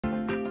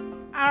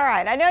All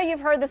right, I know you've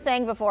heard the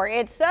saying before,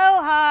 it's so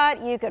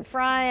hot you could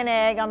fry an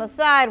egg on the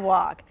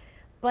sidewalk.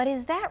 But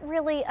is that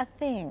really a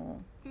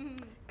thing?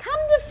 Come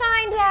to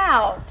find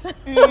out.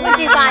 What'd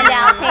you find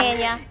out,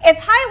 Tanya? It's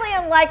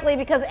highly unlikely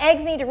because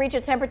eggs need to reach a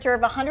temperature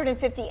of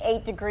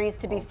 158 degrees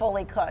to be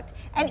fully cooked.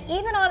 And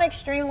even on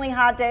extremely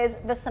hot days,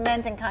 the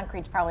cement and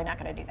concrete's probably not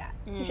going to do that.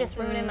 You're just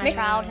ruining my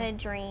childhood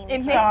dreams.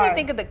 It makes me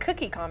think of the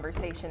cookie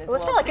conversation as well.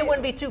 It's not like it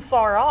wouldn't be too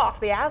far off.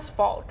 The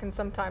asphalt can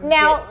sometimes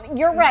Now,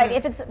 you're right.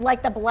 If it's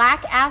like the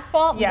black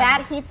asphalt,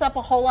 Yes. that heats up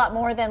a whole lot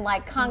more than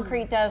like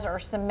concrete does or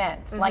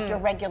cement, like your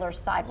regular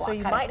sidewalk So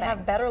you kind of might thing.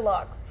 have better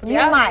luck. You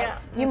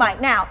might. You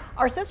might. Now,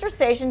 our sister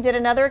station did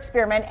another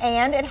experiment,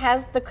 and it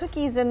has the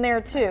cookies in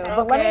there too.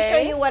 But let me show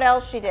you what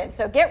else she did.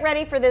 So get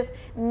ready for this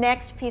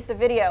next piece of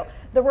video.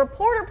 The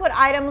reporter put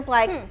items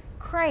like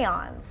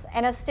crayons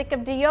and a stick of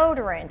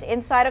deodorant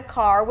inside a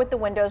car with the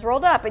windows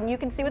rolled up. And you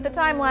can see with the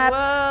time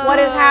lapse what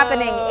is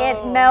happening.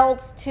 It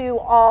melts to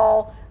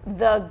all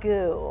the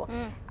goo.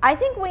 I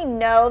think we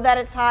know that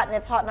it's hot and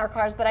it's hot in our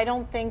cars, but I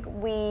don't think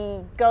we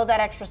go that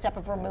extra step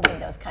of removing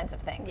those kinds of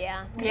things.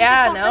 Yeah. You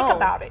just don't think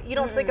about it. You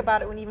don't think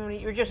about it when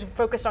you're just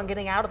focused on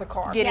getting out of the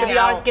car. To be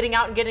honest, getting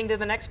out and getting to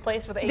the next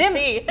place with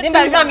AC. Then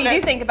by the time you do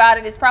think about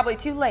it, it's probably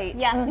too late.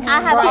 Yeah,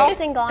 I have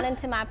often gone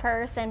into my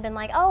purse and been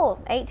like, oh,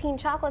 18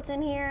 chocolates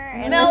in here.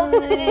 And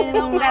Melted.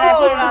 Gotta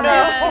put it on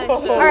there.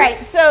 All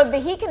right, so the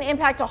heat can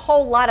impact a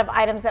whole lot of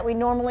items that we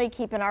normally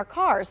keep in our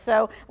cars.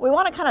 So we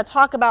want to kind of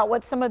talk about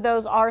what some of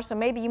those are. So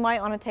maybe you might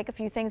want to take a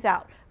few things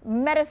out.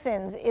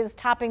 Medicines is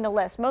topping the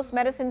list. Most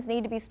medicines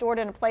need to be stored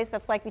in a place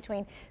that's like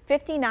between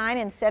 59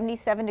 and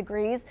 77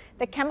 degrees.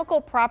 The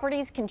chemical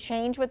properties can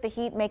change with the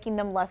heat, making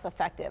them less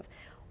effective.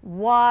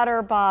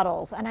 Water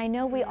bottles, and I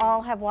know we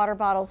all have water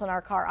bottles in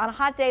our car. On a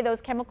hot day, those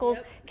chemicals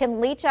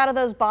can leach out of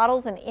those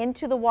bottles and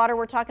into the water.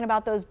 We're talking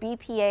about those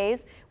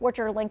BPAs, which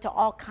are linked to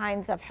all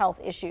kinds of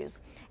health issues.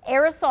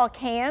 Aerosol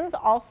cans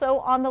also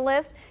on the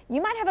list.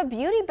 You might have a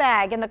beauty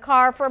bag in the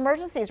car for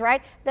emergencies,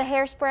 right? The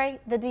hairspray,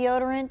 the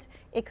deodorant,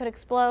 it could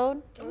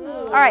explode.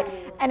 All right,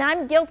 and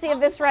I'm guilty of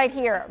this right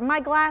here.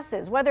 My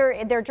glasses,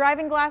 whether they're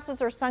driving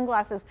glasses or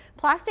sunglasses,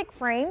 plastic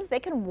frames, they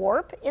can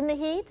warp in the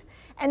heat.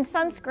 And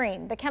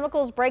sunscreen, the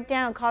chemicals break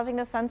down, causing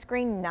the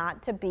sunscreen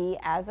not to be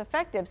as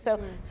effective. So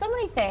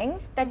many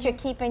things that you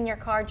keep in your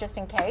car just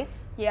in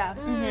case. Yeah.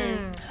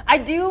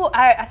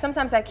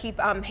 Sometimes I keep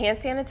hand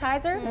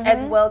sanitizer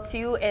as well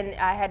too, and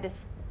I had to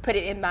put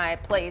it in my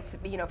place,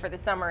 for the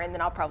summer, and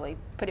then I'll probably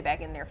put it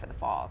back in there for the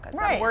fall because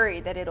I'm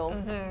worried that it'll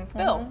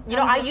spill. You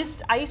know, I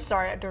used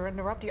sorry to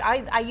interrupt you.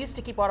 I used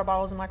to keep water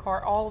bottles in my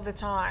car all the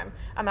time.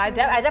 I mean,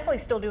 I definitely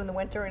still do in the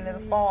winter and in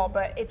the fall,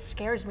 but it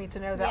scares me to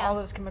know that all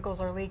those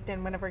chemicals are leaked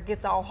in whenever it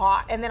gets all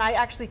hot, and then I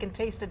actually can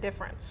taste a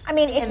difference. I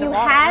mean, if you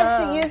had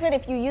to use it,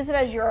 if you use it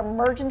as your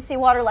emergency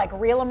water, like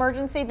real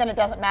emergency, then it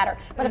doesn't matter.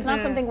 But it's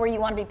not something where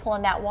you want to be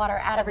pulling that water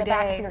out of the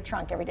back of your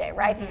trunk every day,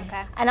 right?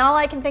 And all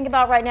I can think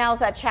about right now is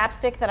that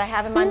chapstick that I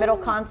have in my middle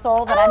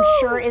console that I'm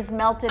sure is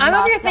melted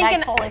muck that I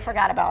totally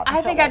forgot about.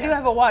 I think I do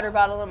have a water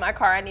bottle in my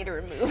car I need to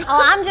remove.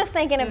 Oh, I'm just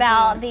thinking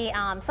about the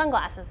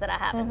sunglasses that I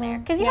have in there.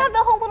 Because you have the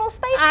whole little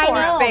space for it.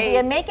 I know,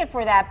 you make it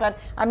for that, but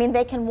I mean,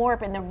 they can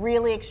warp in the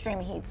really extreme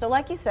heat. So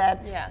like you said,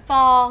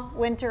 fall,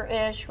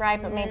 winter-ish, right?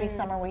 But maybe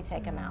summer we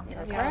take them out.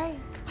 That's right.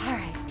 All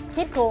right,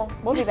 keep cool.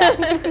 We'll be back.